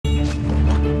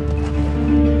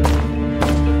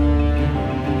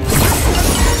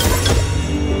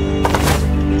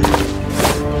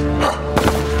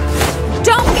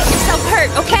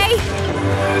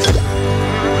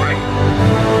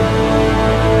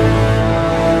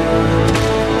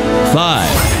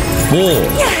4,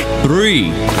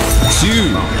 3,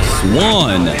 2,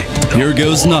 1. Here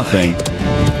goes nothing.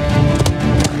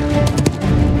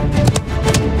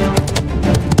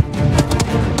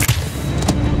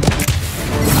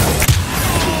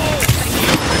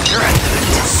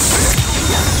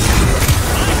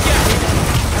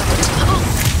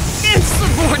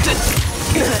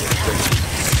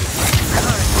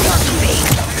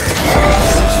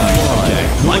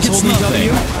 Like it's nothing.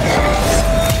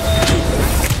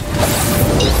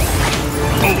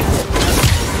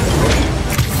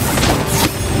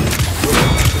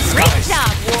 Great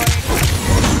job, Ward.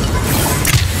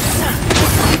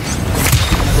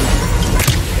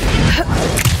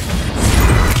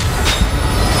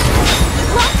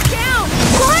 Lock down!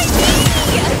 Why me?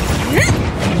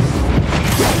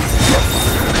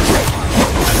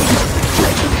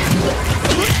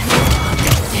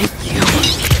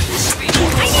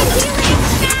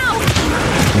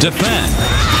 Defend.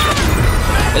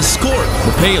 Escort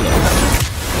the payload.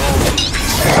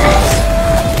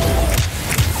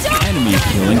 Enemy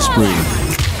killing spree.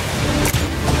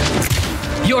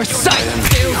 Your sight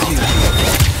fails you.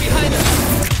 Behind us.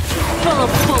 Full of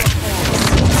bullets.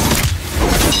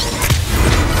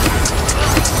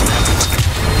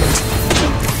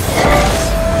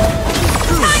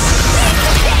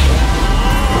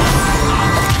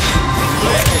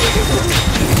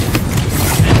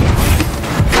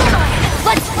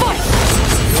 Let's fight!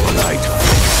 Your light.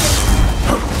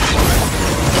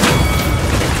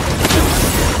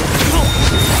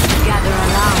 Gather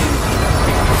around.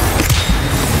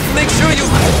 Make sure you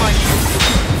find me.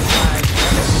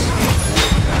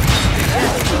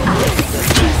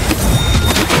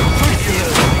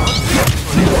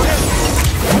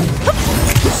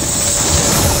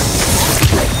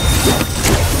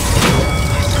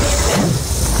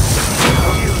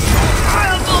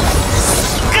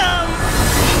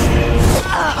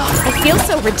 'Cause I feel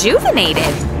so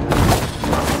rejuvenated.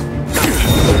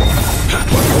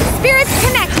 Spirits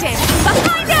connected!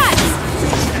 Behind us!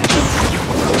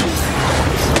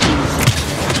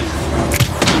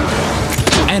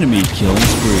 Enemy killing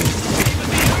spree.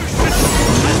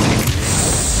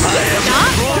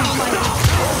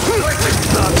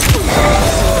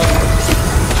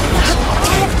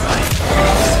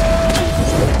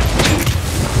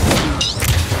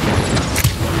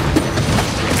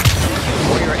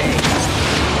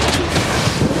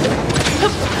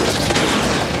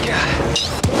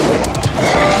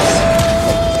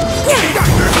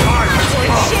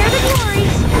 Share the glory!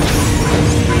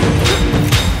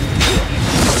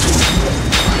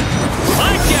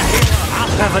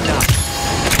 I'll have enough.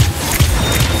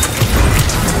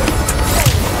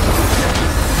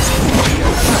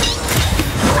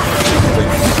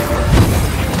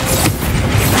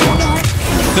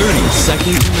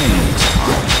 Seconds remaining.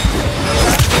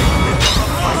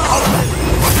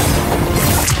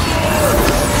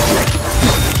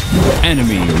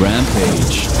 Enemy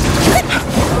rampage.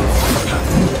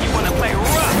 You wanna play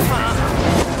rough, huh?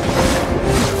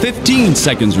 15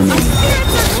 seconds remaining.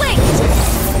 Spirits are linked!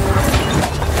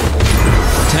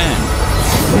 10,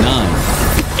 9,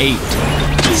 8,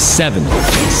 7,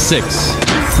 6,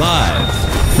 5,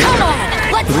 Come on!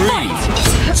 Let's 3, fight!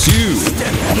 2,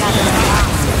 Gather around.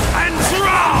 And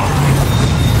draw!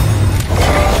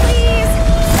 Please!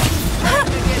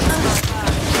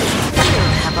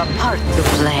 Have a part to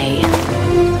play.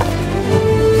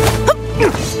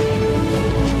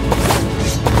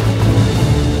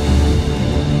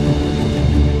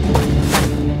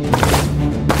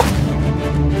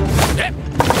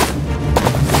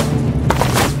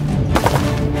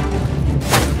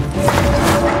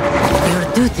 Your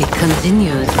duty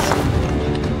continues.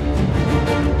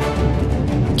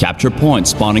 capture point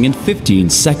spawning in 15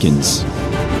 seconds.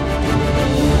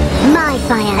 My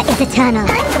fire is eternal.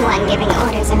 I'm the one giving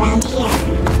orders around here.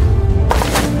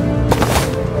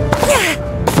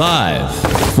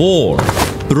 5, 4,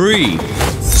 3,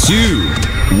 2,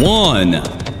 1.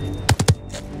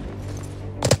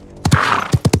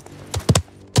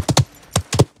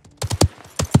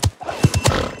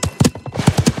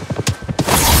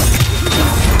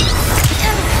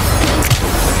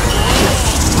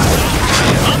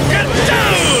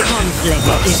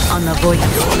 Conflict is unavoidable.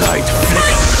 Your light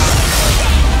flickers.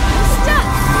 Stuck!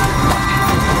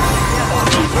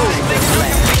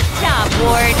 Good job,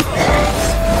 Ward.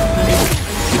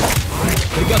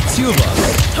 They got two of us.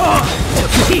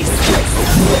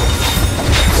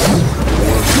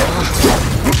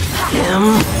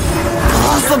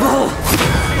 Impossible!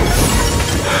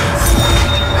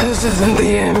 This isn't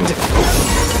the end.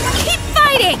 Keep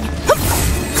fighting!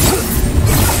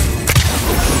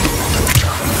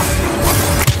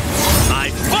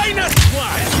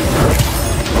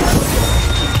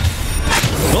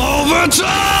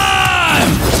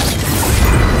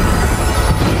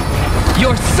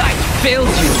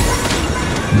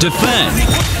 Defend.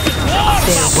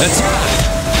 That's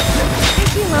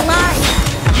Keep you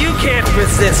alive. You can't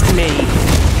resist me.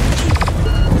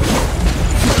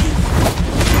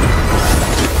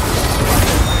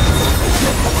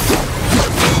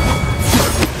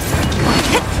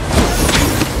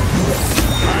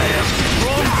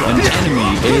 an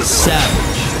enemy is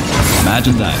savage.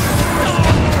 Imagine that.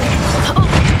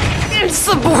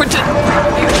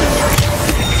 Insubordinate!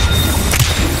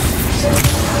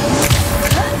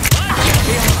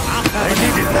 I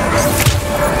needed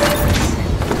that.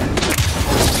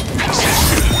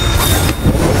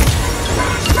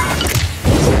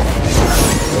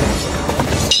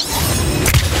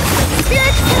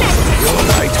 Your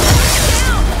light.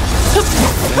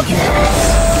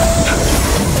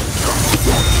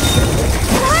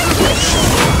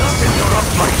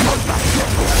 Interrupt my combat.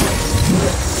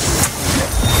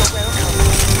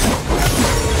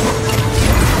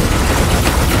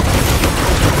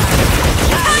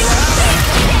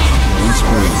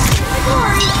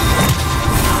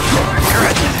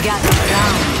 Got it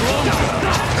down.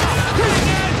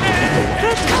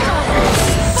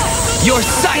 Your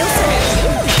sight!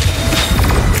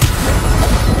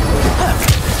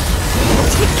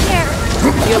 Take care.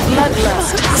 Your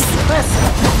bloodlust is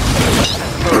expressive.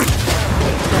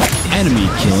 Enemy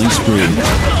killing spree.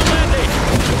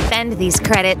 Spend these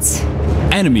credits.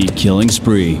 Enemy killing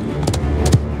spree.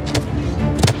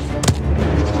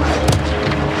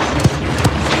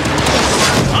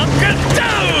 Hunker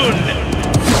down!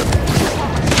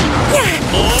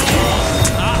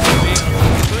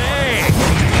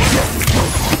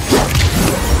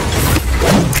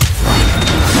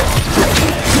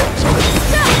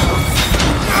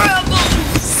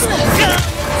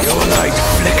 Your light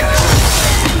flickers.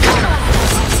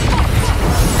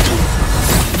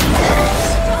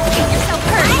 Get yourself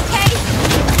hurt, okay?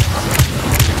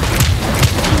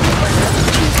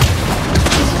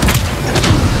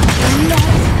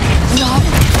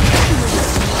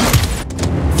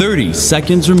 30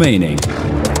 seconds remaining. Step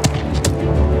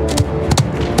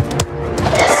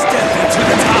into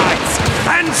the tides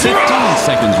and 15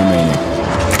 seconds remaining.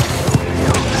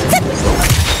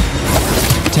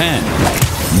 10,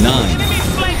 9,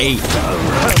 8,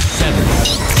 7,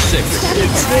 6,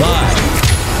 5,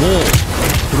 4,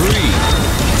 3,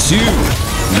 2,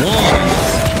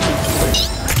 1.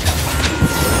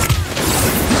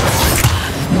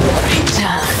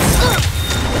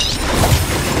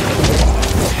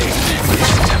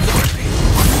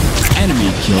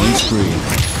 Enemy killing spree.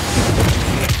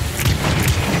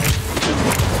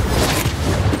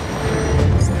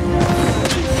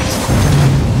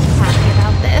 Happy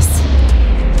about this.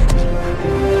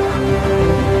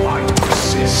 I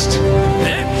persist.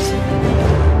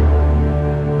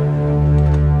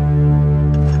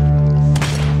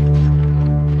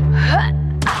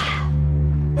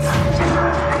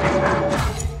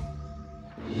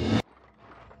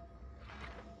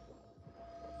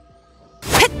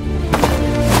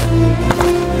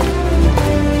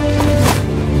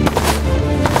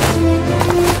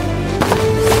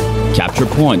 Capture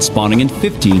point spawning in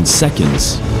 15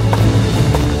 seconds.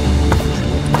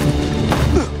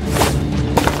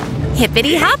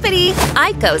 Hippity hoppity.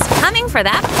 Aiko's coming for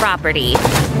that property.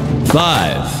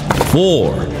 5,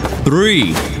 4,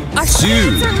 3, Our 2,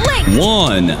 spirits are linked.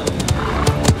 1.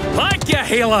 Like your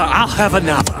healer, I'll have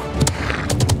another.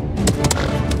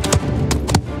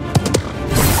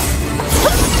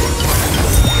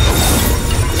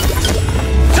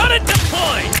 Turret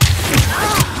deployed!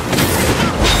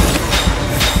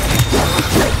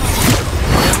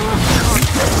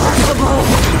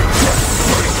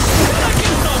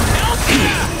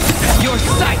 Your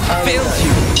sight fails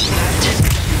you.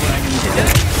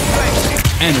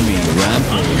 Enemy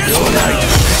rampage. Your light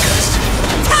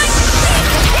flickers.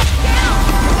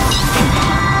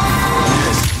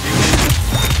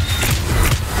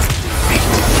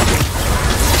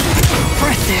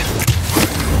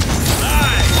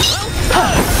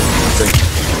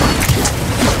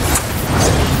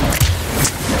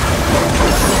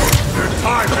 Your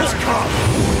time has come.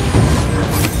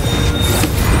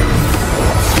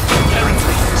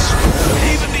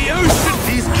 Even the ocean,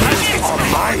 these gifts are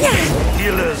mine.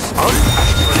 Healers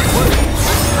unnaturally work.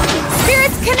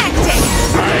 Spirits connecting.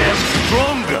 I am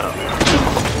stronger.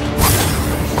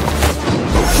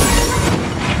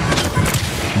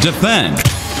 Defend.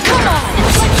 Come on.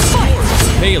 Let's fight.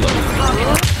 Halo.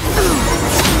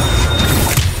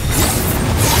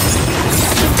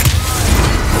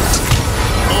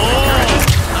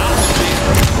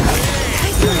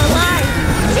 Keep you alive.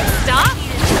 Did you stop?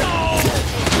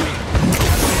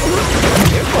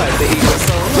 It was the eagle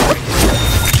song.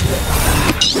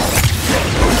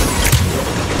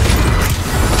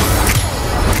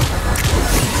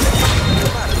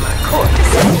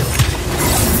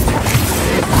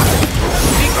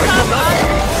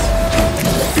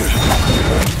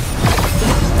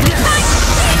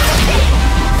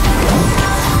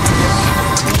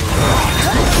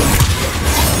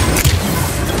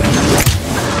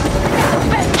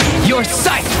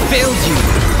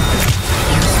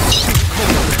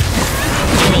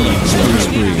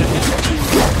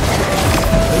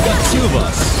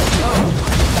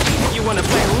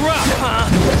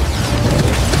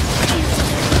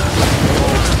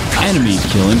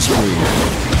 Killing spree.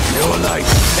 Your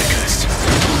life next.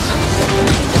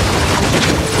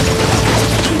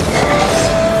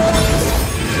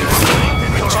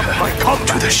 Come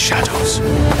to the shadows.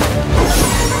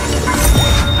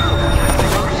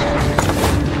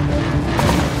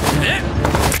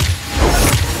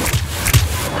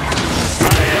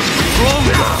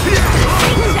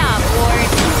 Great job, Ward.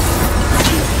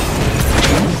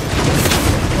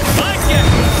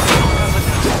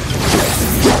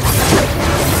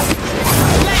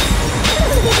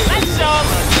 Let's show 'em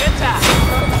a good time.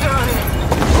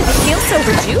 It feels so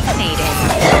rejuvenating.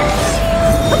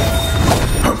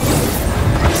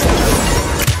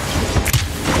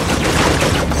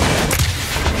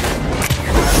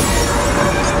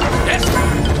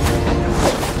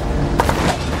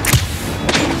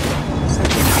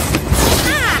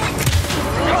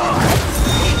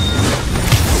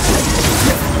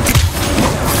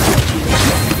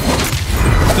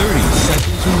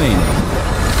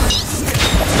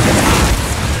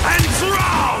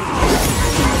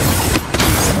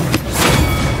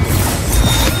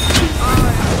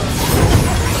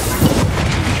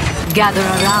 Gather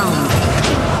around.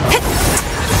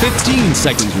 15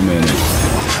 seconds remaining.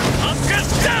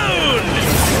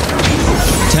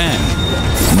 10,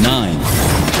 9,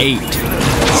 8,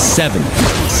 7,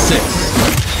 6,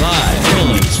 5,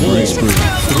 killing spree.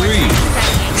 3,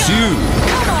 2,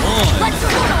 1.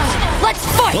 Let's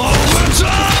fight!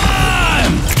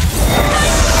 Overtime!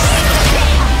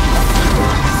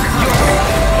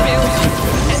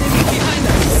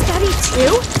 Study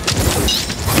too?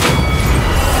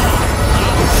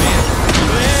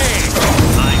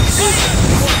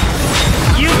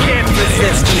 You can't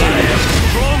resist me.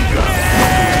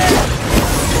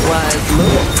 Wise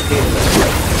move, Taylor.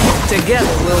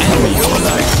 Together we'll win your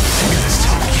life.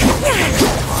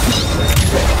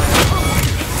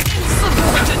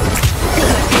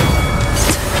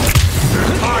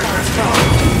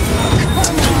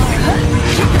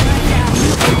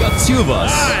 We got two of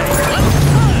us.